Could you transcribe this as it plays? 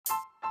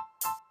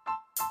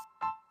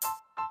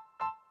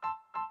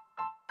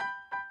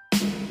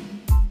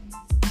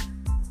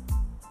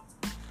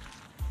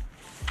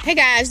Hey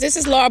guys, this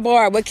is Laura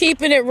Barr. We're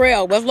keeping it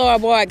real with Laura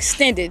Barr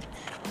Extended.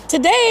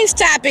 Today's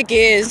topic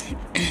is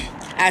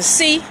I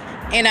see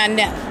and I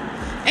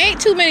know.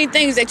 Ain't too many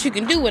things that you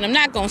can do and I'm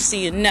not going to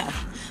see and know.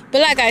 But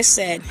like I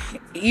said,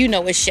 you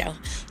know it's show.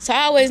 So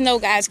I always know,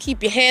 guys,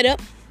 keep your head up.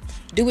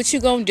 Do what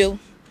you going to do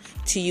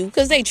to you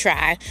because they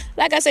try.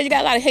 Like I said, you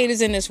got a lot of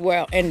haters in this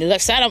world.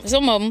 And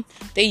some of them,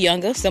 they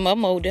younger, some of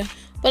them older.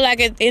 But like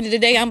at the end of the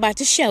day, I'm about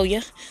to show you.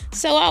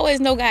 So I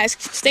always know, guys,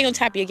 stay on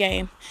top of your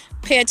game.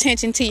 Pay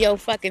attention to your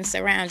fucking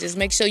surroundings.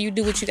 Make sure you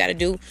do what you got to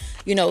do,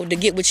 to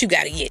get what you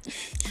got to get.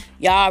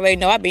 Y'all already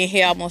know I've been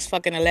here almost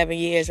fucking 11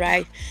 years,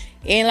 right?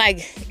 And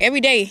like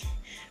every day,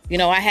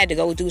 I had to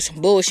go do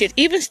some bullshit.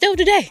 Even still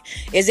today.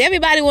 Is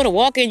everybody want to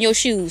walk in your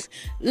shoes?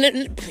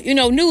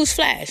 News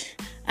flash.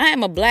 I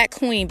am a black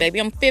queen, baby.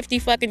 I'm 50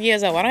 fucking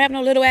years old. I don't have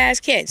no little ass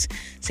kids.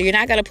 So you're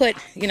not going to put,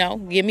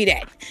 give me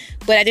that.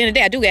 But at the end of the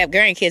day, I do have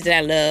grandkids that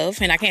I love,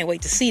 and I can't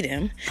wait to see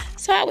them.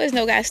 So I always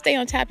know, guys, stay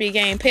on top of your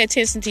game. Pay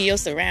attention to your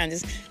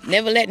surroundings.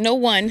 Never let no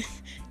one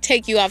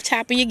take you off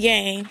top of your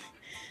game.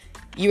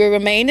 You will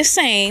remain the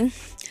same.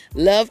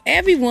 Love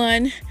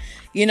everyone.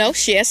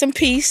 Share some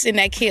peace, and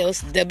that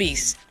kills the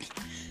beast.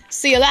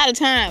 See, a lot of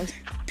times,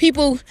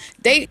 people,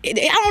 I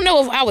don't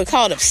know if I would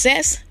call it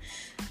obsessed.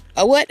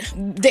 Or what?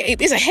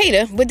 It's a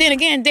hater, but then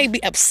again, they be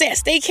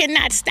obsessed. They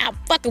cannot stop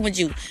fucking with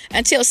you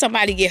until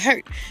somebody get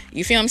hurt.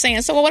 You feel what I'm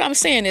saying? So what I'm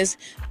saying is,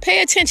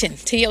 pay attention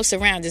to your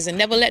surroundings and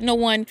never let no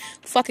one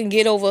fucking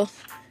get over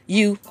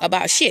you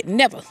about shit.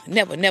 Never,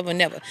 never, never,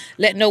 never.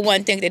 Let no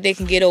one think that they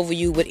can get over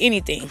you with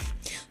anything.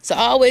 So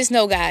I always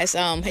know, guys,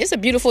 it's a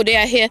beautiful day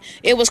out here.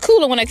 It was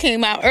cooler when I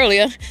came out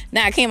earlier.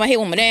 Now I came out here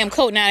with my damn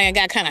coat now and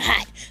got kind of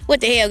hot.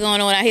 What the hell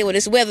going on out here with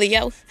this weather,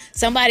 yo?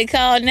 Somebody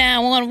called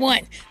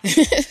 911.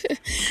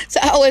 So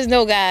I always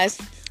know, guys,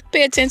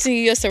 pay attention to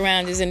your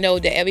surroundings and know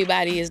that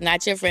everybody is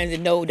not your friends,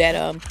 and know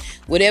that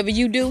whatever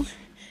you do,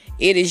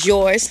 it is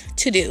yours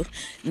to do.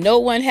 No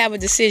one have a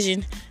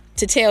decision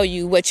to tell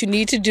you what you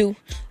need to do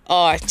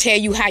or tell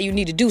you how you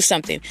need to do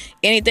something.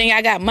 Anything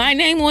I got my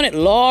name on it,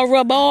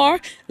 Laura Barr,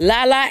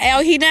 Lala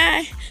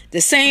El-Hinai, the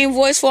same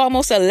voice for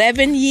almost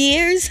 11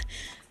 years.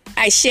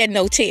 I shed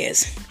no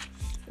tears,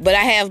 but I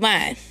have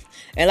mine.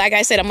 And like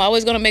I said, I'm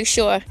always going to make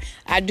sure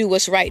I do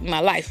what's right in my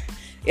life.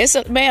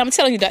 I'm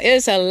telling you,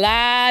 there's a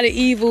lot of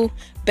evil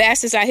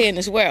bastards out here in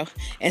this world.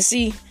 And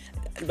see,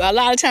 a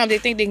lot of times they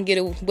think they can get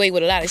away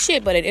with a lot of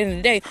shit, but at the end of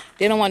the day,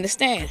 they don't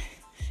understand.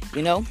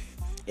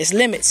 It's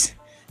limits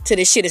to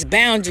this shit. It's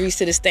boundaries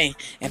to this thing.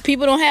 And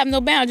people don't have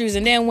no boundaries.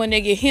 And then when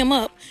they get him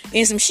up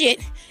in some shit,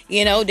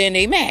 then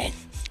they mad.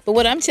 But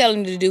what I'm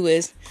telling you to do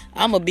is,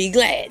 I'm going to be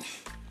glad.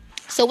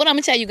 So what I'm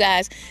going to tell you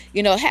guys,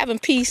 having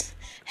peace,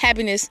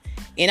 happiness,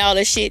 and all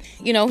that shit,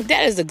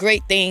 that is a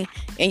great thing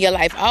in your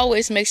life.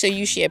 Always make sure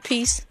you share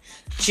peace,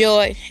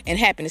 joy, and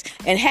happiness.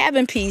 And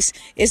having peace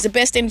is the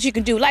best thing that you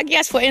can do. Like,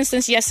 for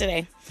instance,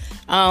 yesterday,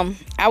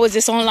 I was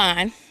just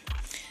online.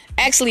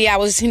 Actually, I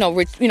was,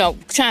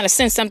 trying to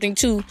send something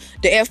to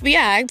the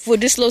FBI for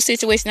this little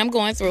situation I'm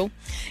going through.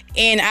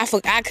 And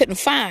I couldn't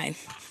find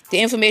the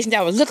information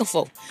that I was looking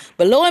for.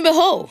 But lo and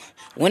behold,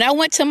 when I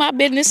went to my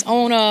business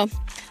on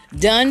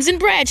Duns and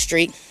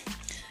Bradstreet,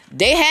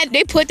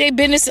 they put their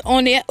business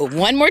on there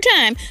one more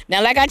time.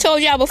 Now, like I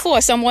told y'all before,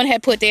 someone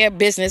had put their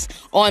business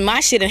on my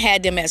shit and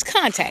had them as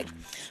contact.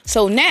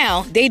 So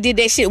now they did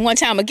that shit one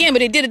time again, but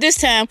they did it this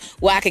time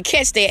where I could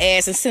catch their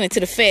ass and send it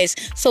to the feds.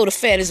 So the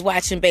Fed is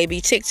watching,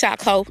 baby.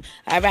 TikTok ho.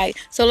 All right.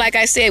 So like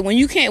I said, when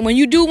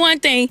you do one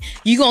thing,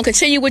 you gonna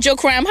continue with your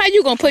crime. How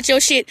you gonna put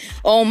your shit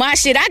on my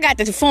shit? I got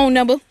the phone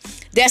number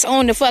that's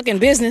on the fucking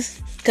business.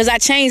 Because I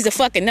changed the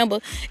fucking number.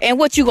 And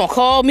what, you gonna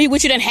call me?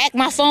 What, you done hack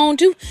my phone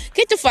too?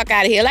 Get the fuck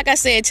out of here. Like I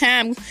said,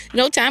 time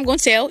gonna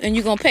tell, and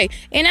you gonna pay.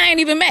 And I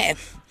ain't even mad.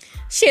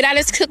 Shit, I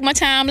just took my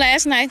time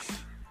last night.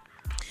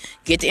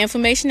 Get the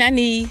information I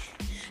need.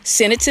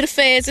 Send it to the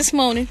feds this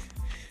morning.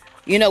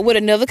 With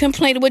another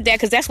complaint with that.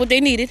 Because that's what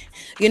they needed.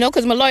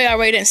 Because my lawyer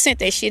already done sent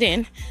that shit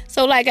in.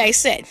 So like I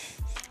said,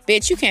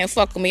 bitch, you can't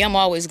fuck with me. I'm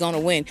always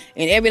gonna win.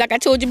 And like I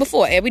told you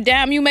before, every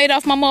dime you made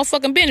off my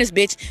motherfucking business,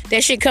 bitch,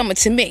 that shit coming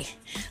to me.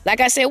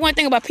 Like I said, one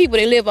thing about people,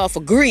 they live off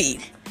of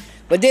greed.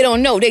 But they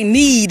don't know. They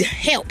need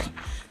help.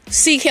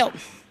 Seek help.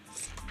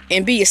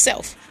 And be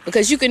yourself.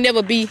 Because you can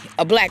never be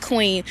a black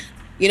queen,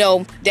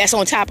 that's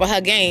on top of her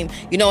game.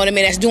 You know what I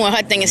mean? That's doing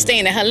her thing and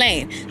staying in her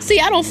lane. See,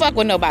 I don't fuck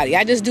with nobody.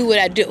 I just do what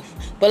I do.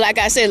 But like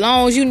I said,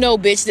 long as you know,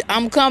 bitch,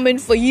 I'm coming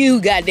for you,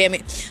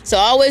 goddammit. So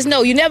always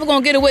know, you're never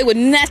gonna get away with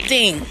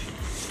nothing.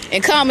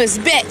 And karma's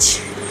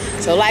bitch.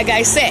 So like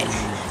I said,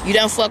 you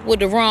done fuck with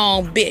the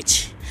wrong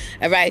bitch.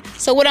 All right.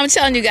 So what I'm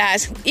telling you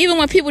guys, even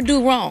when people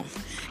do wrong,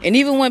 and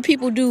even when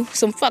people do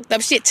some fucked up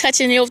shit,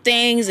 touching your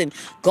things and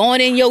going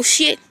in your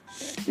shit,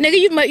 nigga,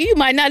 you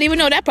might not even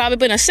know that probably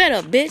been a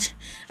setup, bitch.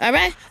 All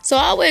right. So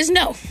always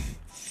know,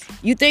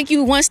 you think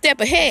you one step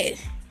ahead,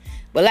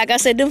 but like I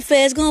said, them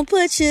feds gonna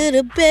put you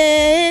to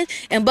bed,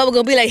 and Bubba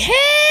gonna be like,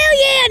 hell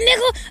yeah,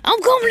 nigga, I'm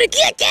coming to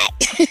get that.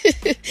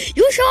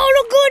 You sure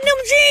look good in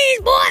them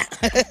jeans, boy.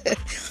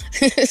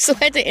 So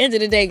at the end of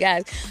the day,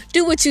 guys,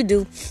 do what you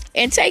do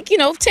and take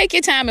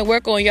your time and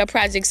work on your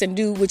projects and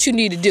do what you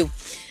need to do.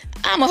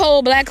 I'm a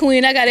whole black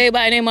queen. I got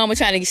everybody and their mama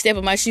trying to step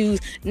in my shoes.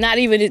 Not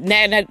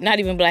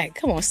even black.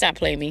 Come on, stop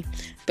playing me.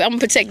 But I'm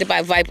protected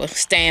by Viper.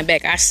 Stand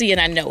back. I see and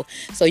I know.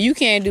 So you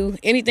can't do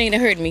anything to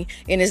hurt me,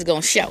 and it's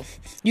gonna show.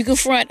 You can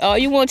front all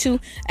you want to,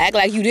 act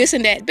like you this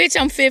and that. Bitch,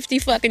 I'm 50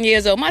 fucking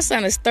years old. My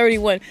son is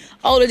 31,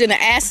 older than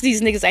the ass of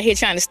these niggas out here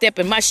trying to step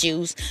in my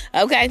shoes.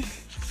 Okay?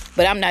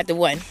 But I'm not the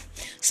one.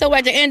 So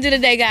at the end of the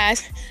day,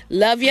 guys,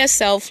 love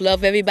yourself,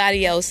 love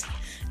everybody else.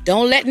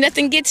 Don't let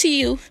nothing get to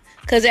you.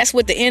 Because that's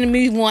what the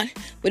enemy want.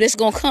 But it's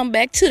going to come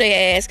back to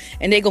their ass.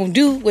 And they're going to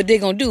do what they're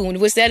going to do. And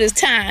which that is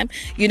time,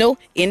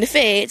 in the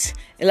feds.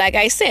 And like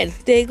I said,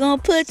 they're going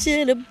to put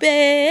you to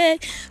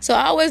bed. So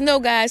I always know,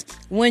 guys,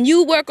 when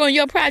you work on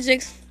your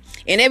projects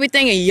and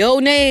everything in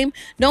your name,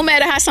 no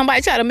matter how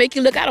somebody try to make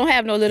you look, I don't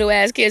have no little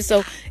ass kids.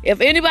 So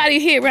if anybody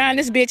here around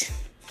this bitch,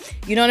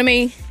 you know what I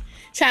mean?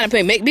 Trying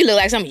to make me look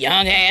like some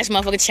young ass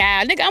motherfucking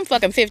child. Nigga, I'm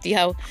fucking 50,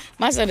 ho.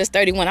 My son is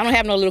 31. I don't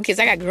have no little kids.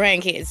 I got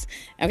grandkids.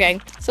 Okay?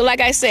 So like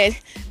I said,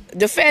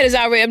 the Fed is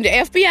already, the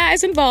FBI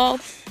is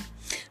involved.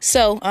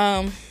 So,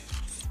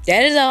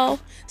 that is all.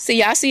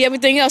 See, y'all see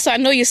everything else. So I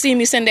know you see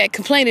me send that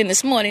complaining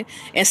this morning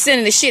and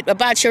sending the shit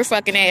about your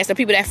fucking ass to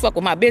people that fuck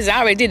with my business.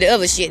 I already did the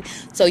other shit.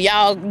 So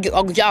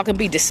y'all can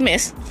be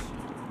dismissed.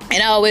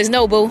 And I always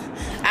know, boo,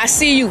 I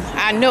see you.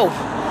 I know.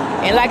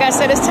 And like I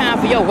said, it's time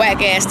for your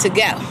whack ass to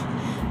go.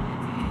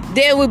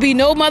 There will be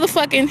no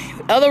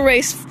motherfucking other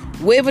race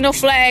waving no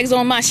flags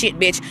on my shit,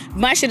 bitch.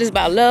 My shit is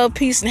about love,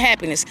 peace, and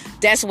happiness.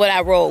 That's what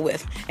I roll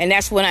with. And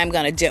that's what I'm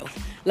going to do.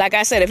 Like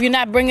I said, if you're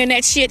not bringing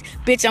that shit,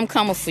 bitch, I'm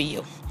coming for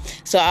you.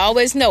 So I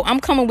always know I'm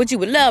coming with you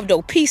with love,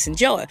 though, peace, and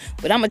joy.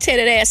 But I'm going to tear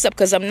that ass up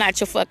because I'm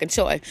not your fucking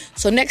toy.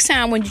 So next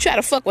time when you try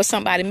to fuck with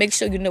somebody, make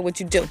sure you know what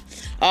you do.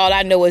 All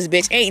I know is,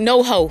 bitch, ain't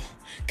no hoe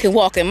can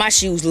walk in my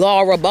shoes.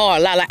 Laura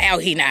Barr, Lala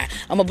out here now.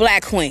 I'm a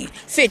black queen,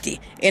 50,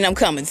 and I'm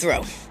coming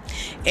through.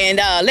 And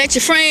let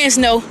your friends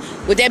know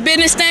with that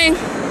business thing,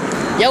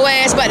 your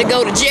ass about to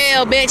go to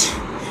jail, bitch.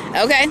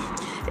 Okay?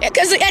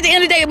 Because at the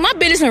end of the day, my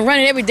business been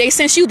running every day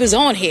since you was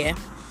on here.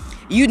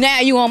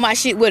 You on my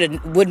shit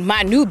with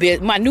my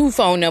new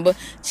phone number.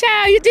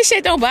 Child, this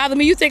shit don't bother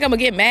me. You think I'm gonna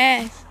get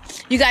mad?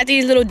 You got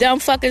these little dumb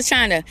fuckers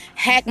trying to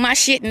hack my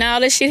shit and all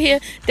this shit here.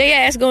 They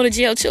ass going to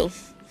jail too.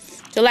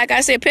 So like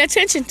I said, pay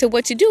attention to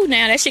what you do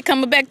now. That shit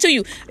coming back to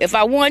you. If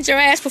I warned your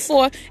ass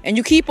before and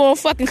you keep on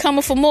fucking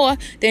coming for more,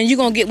 then you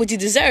gonna get what you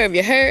deserve.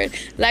 You heard?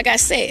 Like I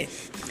said,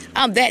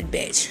 I'm that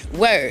bitch.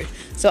 Word.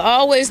 So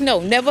always know,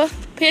 never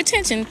pay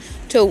attention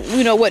to,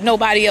 what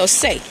nobody else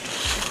say.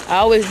 I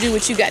always do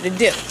what you got to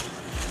do.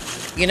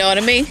 You know what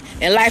I mean?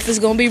 And life is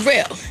gonna be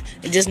real.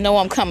 And just know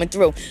I'm coming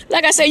through.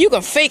 Like I said, you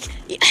can fake.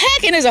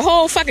 Hacking is a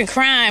whole fucking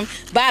crime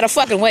by the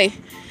fucking way.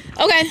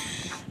 Okay?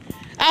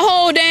 A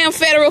whole damn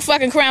federal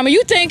fucking crime. And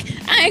you think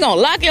I ain't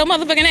gonna lock your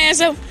motherfucking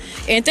ass up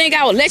and think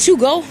I will let you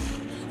go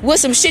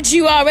with some shit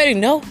you already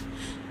know?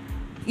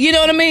 You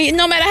know what I mean?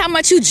 No matter how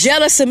much you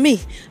jealous of me.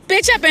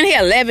 Bitch, I've been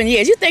here 11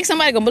 years. You think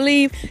somebody gonna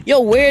believe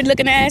your weird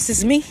looking ass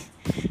is me?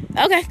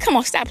 Okay, come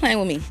on, stop playing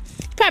with me.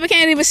 You probably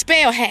can't even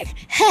spell hack.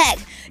 Hack.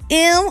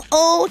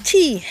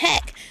 M-O-T.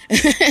 Hack.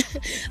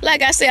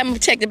 Like I said, I'm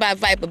protected by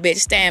Viper, bitch.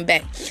 Stand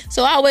back.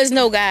 So I always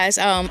know, guys,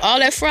 all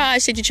that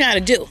fraud shit you're trying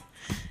to do,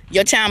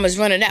 your time is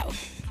running out.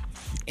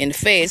 And the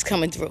feds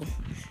coming through.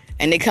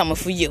 And they coming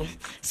for you.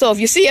 So if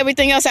you see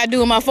everything else I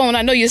do on my phone,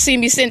 I know you see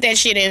me send that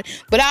shit in.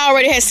 But I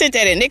already had sent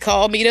that in. They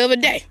called me the other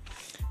day.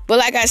 But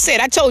like I said,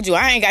 I told you,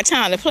 I ain't got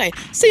time to play.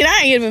 See,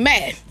 I ain't even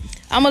mad.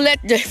 I'm going to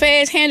let the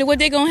feds handle what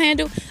they going to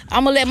handle.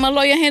 I'm going to let my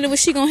lawyer handle what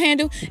she going to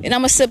handle. And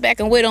I'm going to sit back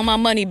and wait on my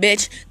money,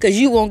 bitch. Because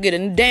you won't get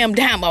a damn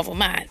dime off of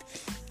mine.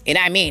 And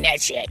I mean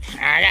that shit.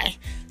 All right?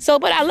 So,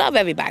 but I love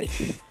everybody.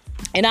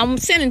 And I'm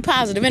sending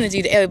positive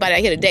energy to everybody out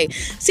here today.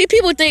 See,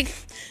 people think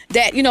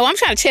that, I'm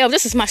trying to tell,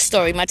 this is my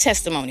story, my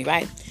testimony,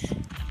 right?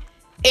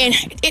 And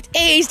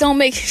age don't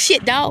make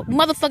shit, dog.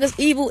 Motherfuckers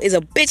evil is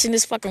a bitch in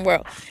this fucking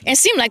world. And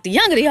seem like the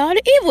younger they are,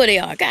 the evil they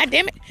are. God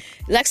damn it.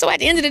 Like, so at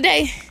the end of the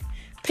day,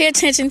 pay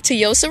attention to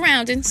your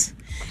surroundings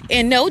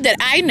and know that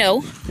I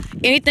know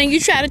anything you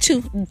try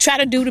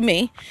to do to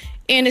me,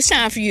 and it's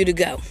time for you to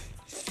go.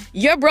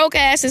 Your broke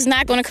ass is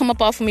not going to come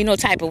up off of me no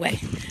type of way.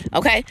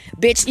 Okay?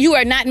 Bitch, you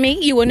are not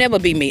me. You will never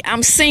be me.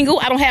 I'm single.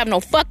 I don't have no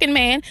fucking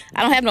man.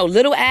 I don't have no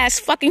little ass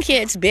fucking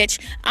kids, bitch.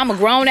 I'm a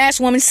grown ass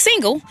woman,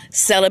 single,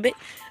 celibate.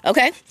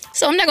 Okay?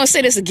 So I'm not going to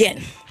say this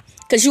again.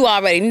 Because you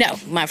already know,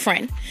 my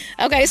friend.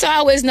 Okay, so I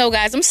always know,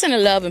 guys, I'm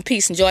sending love and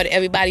peace and joy to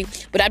everybody.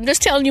 But I'm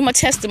just telling you my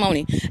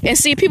testimony. And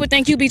see, people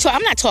think you be talking.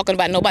 I'm not talking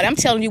about nobody. I'm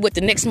telling you what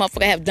the next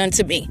motherfucker have done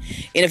to me.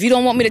 And if you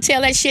don't want me to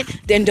tell that shit,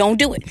 then don't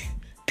do it.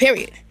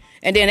 Period.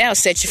 And then that'll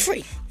set you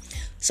free.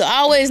 So I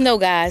always know,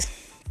 guys,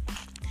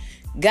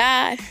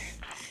 God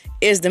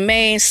is the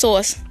main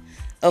source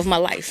of my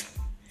life.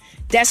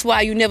 That's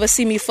why you never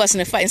see me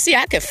fussing and fighting. See,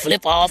 I can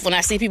flip off when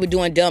I see people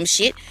doing dumb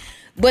shit.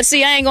 But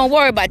see, I ain't gonna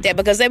worry about that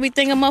because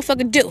everything a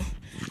motherfucker do,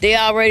 they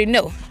already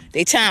know.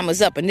 Their time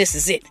is up and this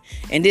is it.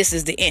 And this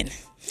is the end.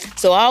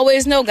 So I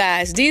always know,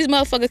 guys, these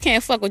motherfuckers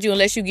can't fuck with you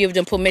unless you give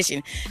them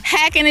permission.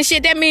 Hacking and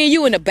shit, that means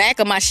you in the back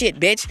of my shit,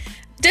 bitch.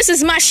 This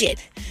is my shit.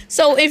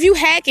 So if you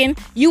hacking,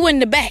 you in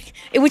the back.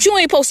 If you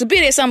ain't supposed to be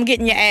there, so I'm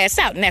getting your ass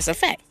out, and that's a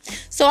fact.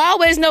 So I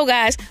always know,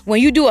 guys,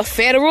 when you do a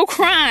federal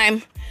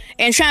crime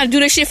and trying to do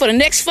this shit for the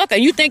next fucker,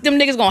 you think them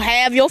niggas gonna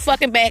have your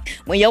fucking back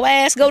when your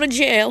ass go to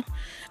jail,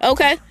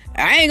 okay?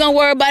 I ain't gonna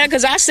worry about it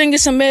because I send you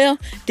some mail.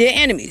 They're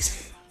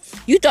enemies.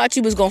 You thought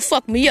you was gonna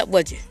fuck me up,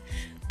 was you?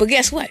 But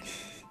guess what?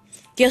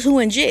 Guess who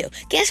in jail?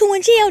 Guess who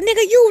in jail,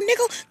 nigga? You,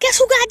 nigga. Guess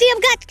who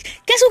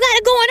guess who got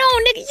it going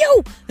on, nigga?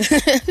 You.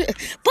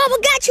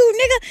 Bubba got you,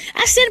 nigga.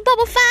 I sent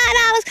Bubba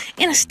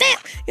 $5 and a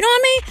stamp. You know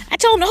what I mean? I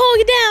told him to hold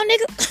you down,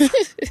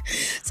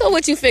 nigga. So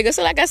what you figure?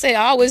 So like I say,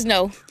 I always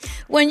know,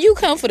 when you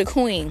come for the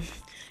queen,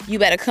 you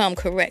better come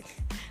correct.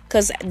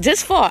 Because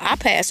this far, I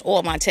passed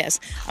all my tests.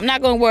 I'm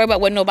not going to worry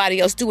about what nobody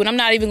else do, and I'm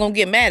not even going to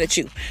get mad at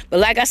you. But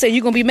like I said,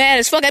 you're going to be mad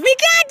as fuck at me.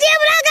 God damn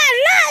it, I got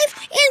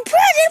life in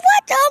prison.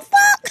 What the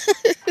fuck?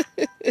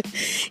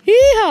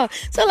 Yeah.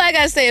 So like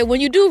I said,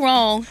 when you do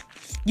wrong,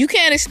 you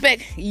can't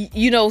expect,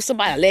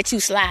 somebody to let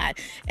you slide.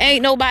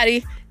 Ain't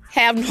nobody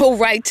have no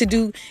right to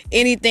do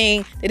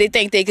anything that they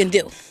think they can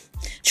do.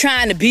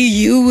 Trying to be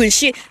you and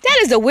shit. That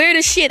is the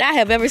weirdest shit I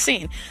have ever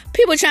seen.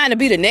 People trying to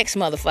be the next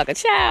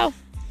motherfucker. Child.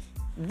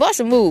 Bust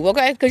a move,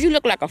 okay? Because you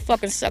look like a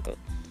fucking sucker.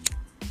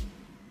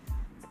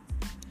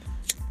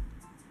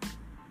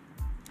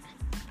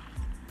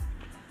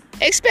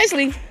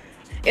 Especially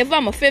if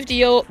I'm a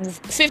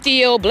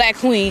 50-year-old black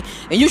queen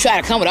and you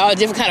try to come with all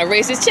different kind of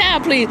races.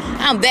 Child, please,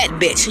 I'm that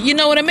bitch. You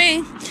know what I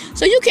mean?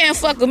 So you can't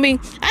fuck with me.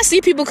 I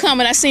see people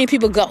coming. I seen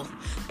people go.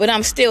 But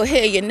I'm still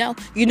here, you know?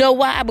 You know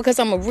why? Because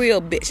I'm a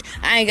real bitch.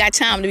 I ain't got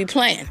time to be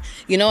playing.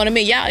 You know what I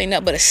mean? Y'all ain't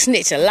nothing but a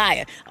snitch, a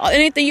liar.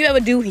 Anything you ever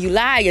do, you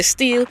lie, you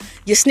steal,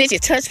 you snitch, you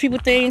touch people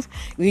things.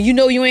 You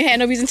know you ain't had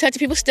no reason touching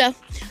people's stuff.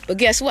 But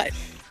guess what?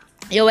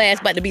 Your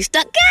ass about to be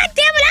stuck. God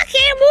damn it, I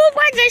can't move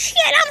like this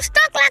shit. I'm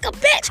stuck like a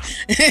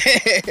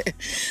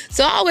bitch.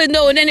 So I always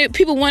know, and then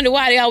people wonder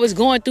why they always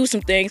going through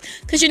some things.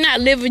 Because you're not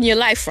living your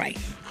life right.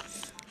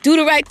 Do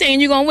the right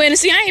thing, you're going to win. And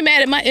see, I ain't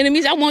mad at my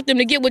enemies. I want them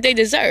to get what they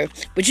deserve.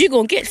 But you're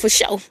going to get, for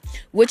sure,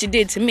 what you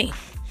did to me.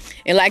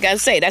 And like I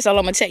say, that's all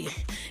I'm going to tell you.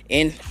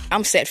 And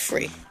I'm set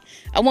free.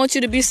 I want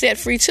you to be set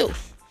free, too.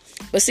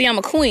 But see, I'm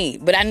a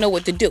queen, but I know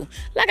what to do.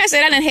 Like I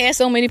said, I done had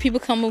so many people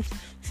come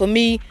for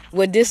me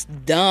with this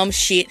dumb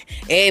shit.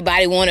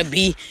 Everybody want to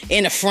be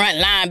in the front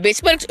line,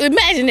 bitch. But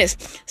imagine this.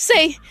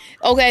 Say,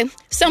 okay,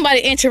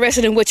 somebody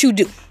interested in what you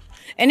do.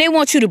 And they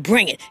want you to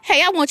bring it.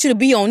 Hey, I want you to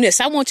be on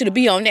this. I want you to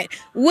be on that.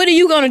 What are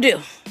you going to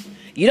do?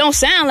 You don't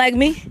sound like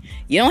me.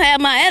 You don't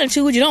have my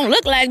attitude. You don't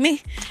look like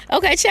me.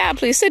 Okay, child,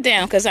 please sit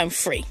down because I'm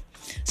free.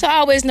 So I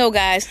always know,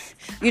 guys,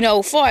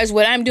 as far as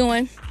what I'm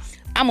doing,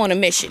 I'm on a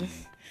mission.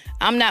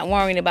 I'm not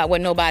worrying about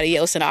what nobody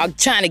else, and I'm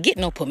trying to get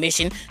no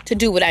permission to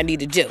do what I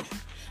need to do.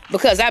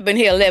 Because I've been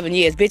here 11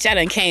 years, bitch, I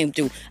done came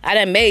through. I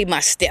done made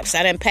my steps.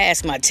 I done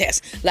passed my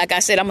tests. Like I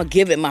said, I'm going to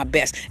give it my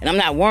best. And I'm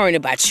not worrying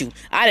about you.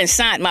 I done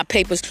signed my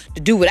papers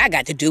to do what I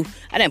got to do.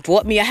 I done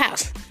bought me a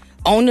house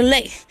on the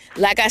lake.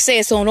 Like I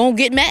said, so don't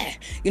get mad.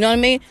 You know what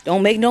I mean?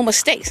 Don't make no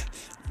mistakes.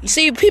 You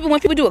see, when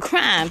people do a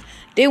crime,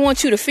 they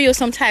want you to feel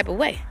some type of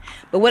way.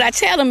 But what I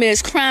tell them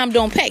is crime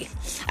don't pay.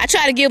 I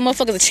try to give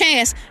motherfuckers a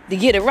chance to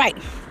get it right.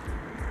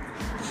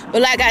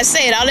 But like I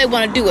said, all they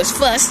want to do is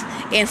fuss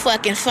and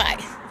fucking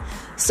fight.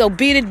 So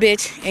beat it,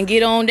 bitch, and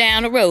get on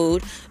down the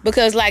road.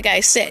 Because like I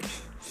said,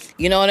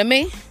 you know what I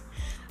mean?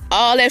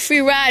 All that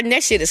free riding,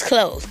 that shit is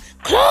closed.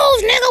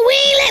 Closed, nigga. We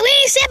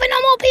ain't stepping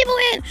no more people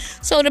in.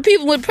 So the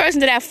people with the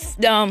person that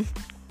I'm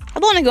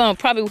only going to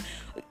probably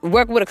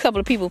work with a couple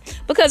of people.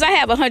 Because I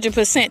have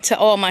 100% to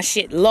all my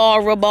shit.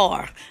 Laura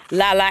Barr.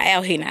 La La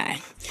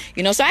Alhinai.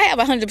 So I have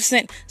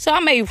 100%. So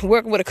I may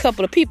work with a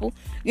couple of people,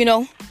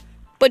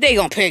 but they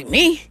gonna pay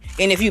me.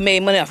 And if you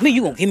made money off me,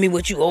 you gonna give me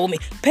what you owe me.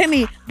 Pay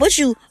me what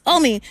you owe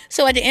me.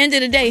 So at the end of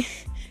the day,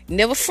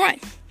 never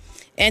front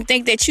and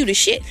think that you the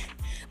shit.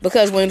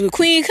 Because when the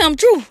queen come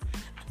through,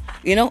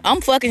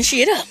 I'm fucking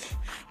shit up.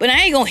 But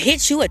I ain't gonna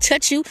hit you or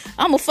touch you.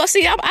 I'm a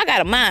fussy. I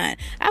got a mind.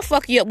 I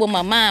fuck you up with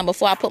my mind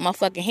before I put my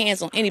fucking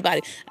hands on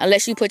anybody.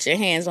 Unless you put your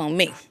hands on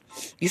me.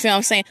 You feel what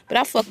I'm saying? But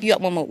I fuck you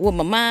up with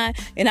my mind.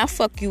 And I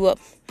fuck you up,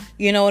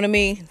 you know what I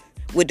mean?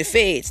 With the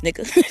feds,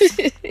 nigga.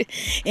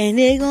 And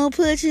they gonna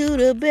put you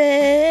to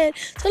bed.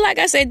 So like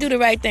I said, do the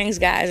right things,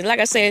 guys. Like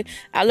I said,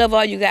 I love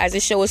all you guys.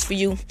 This show is for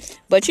you.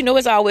 But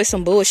it's always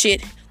some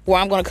bullshit where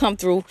I'm gonna come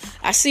through.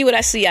 I see what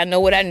I see. I know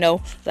what I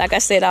know. Like I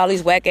said, all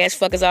these whack ass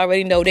fuckers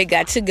already know they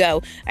got to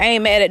go. I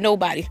ain't mad at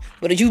nobody.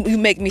 But you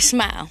make me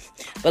smile.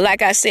 But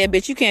like I said,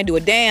 bitch, you can't do a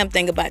damn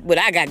thing about what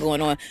I got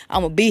going on.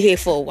 I'm gonna be here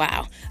for a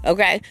while.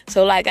 Okay?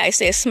 So like I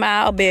said,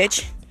 smile,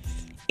 bitch.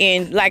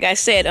 And like I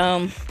said,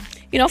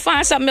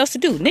 find something else to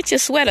do. Knit your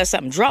sweater or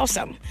something. Draw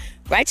something.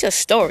 Write your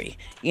story.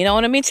 You know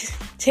what I mean?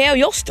 Tell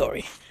your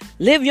story.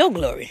 Live your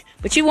glory.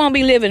 But you won't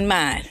be living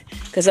mine.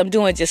 Because I'm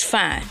doing just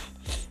fine.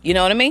 You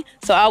know what I mean?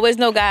 So I always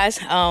know, guys,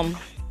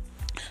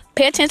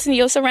 pay attention to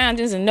your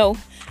surroundings and know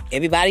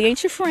Everybody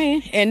ain't your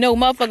friend. And no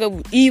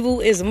motherfucker, evil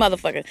is a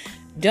motherfucker.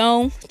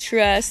 Don't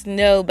trust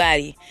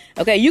nobody.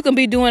 Okay, you can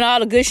be doing all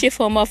the good shit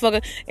for a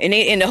motherfucker,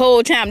 and the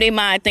whole time they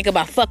mind think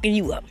about fucking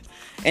you up.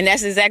 And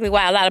that's exactly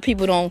why a lot of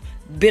people don't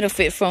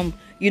benefit from,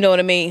 you know what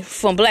I mean,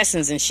 from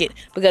blessings and shit,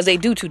 because they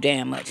do too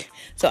damn much.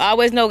 So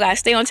always know, guys,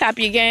 stay on top of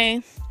your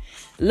game.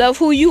 Love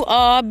who you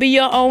are. Be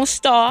your own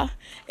star.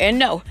 And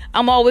no,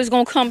 I'm always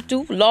going to come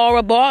through.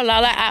 Laura Barr,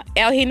 Lala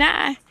El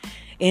Hinai.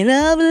 And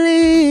I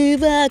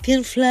believe I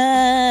can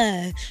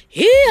fly.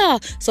 Yeah.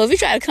 So if you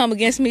try to come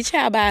against me,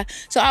 child, bye.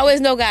 So I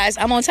always know, guys,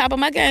 I'm on top of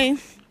my game.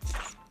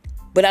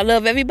 But I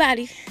love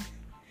everybody.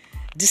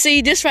 To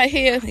see this right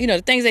here, you know,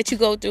 the things that you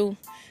go through,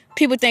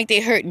 people think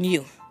they're hurting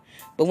you.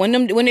 But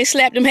when they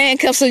slap them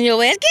handcuffs on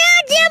your ass,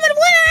 God damn it,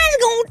 what I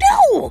gonna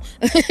do?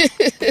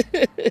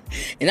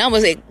 And I'm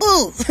gonna say,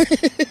 boo.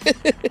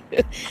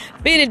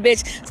 Beat it,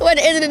 bitch. So at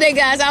the end of the day,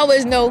 guys, I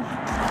always know,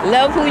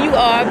 love who you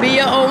are, be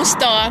your own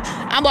star.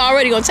 I'm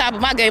already on top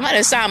of my game. I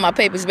done signed my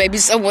papers, baby.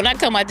 So when I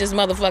come out this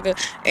motherfucker,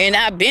 and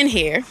I've been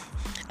here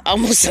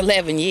almost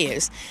 11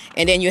 years,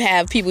 and then you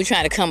have people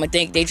trying to come and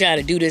think they trying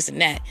to do this and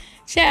that.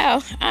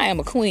 Child, I am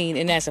a queen,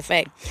 and that's a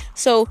fact.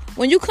 So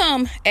when you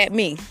come at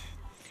me,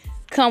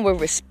 come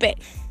with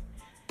respect.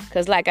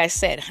 Because like I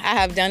said, I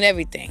have done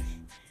everything.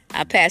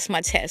 I passed my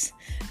test.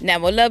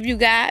 Now, I love you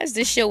guys.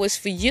 This show is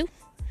for you.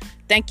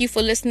 Thank you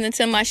for listening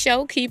to my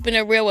show, Keeping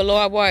It Real with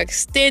Laura Barr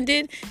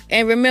Extended.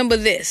 And remember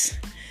this,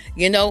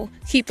 you know,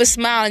 keep a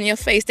smile on your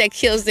face. That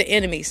kills the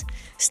enemies.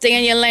 Stay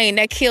in your lane.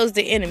 That kills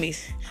the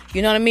enemies.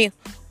 You know what I mean?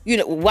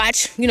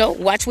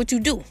 Watch what you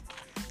do.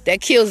 That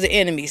kills the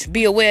enemies.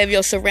 Be aware of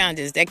your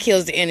surroundings. That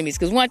kills the enemies.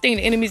 Because one thing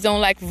the enemies don't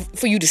like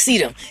for you to see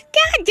them.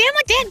 God damn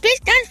it, that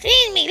bitch done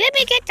seen me. Let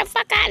me get the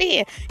fuck out of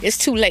here. It's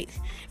too late.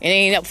 It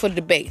ain't up for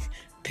debate.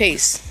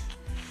 Peace.